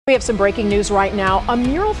We have some breaking news right now. A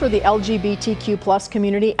mural for the LGBTQ+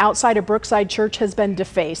 community outside of Brookside Church has been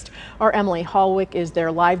defaced. Our Emily Hallwick is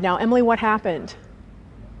there live now. Emily, what happened?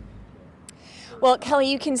 Well,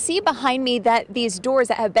 Kelly, you can see behind me that these doors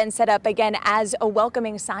that have been set up again as a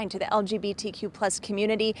welcoming sign to the LGBTQ+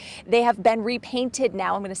 community, they have been repainted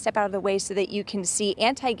now. I'm going to step out of the way so that you can see.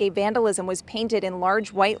 Anti-gay vandalism was painted in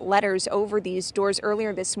large white letters over these doors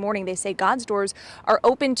earlier this morning. They say God's doors are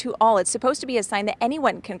open to all. It's supposed to be a sign that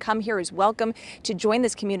anyone can come here, is welcome to join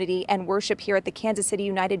this community and worship here at the Kansas City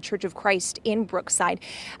United Church of Christ in Brookside.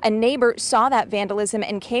 A neighbor saw that vandalism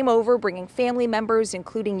and came over, bringing family members,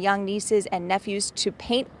 including young nieces and nephews, to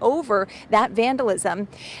paint over that vandalism.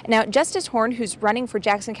 Now, Justice Horn, who's running for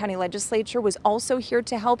Jackson County Legislature, was also here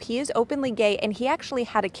to help. He is openly gay, and he actually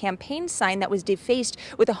had a campaign sign that was defaced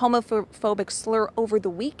with a homophobic slur over the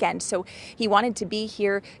weekend. So he wanted to be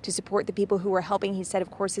here to support the people who were helping. He said, of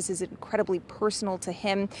course, this is incredibly personal to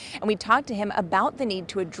him. And we talked to him about the need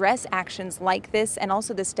to address actions like this and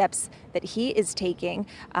also the steps that he is taking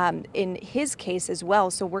in his case as well.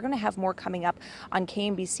 So we're going to have more coming up on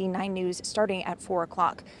KMBC 9 News starting at 4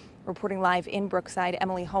 o'clock. Reporting live in Brookside,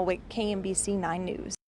 Emily Hallwick, KMBC 9 News.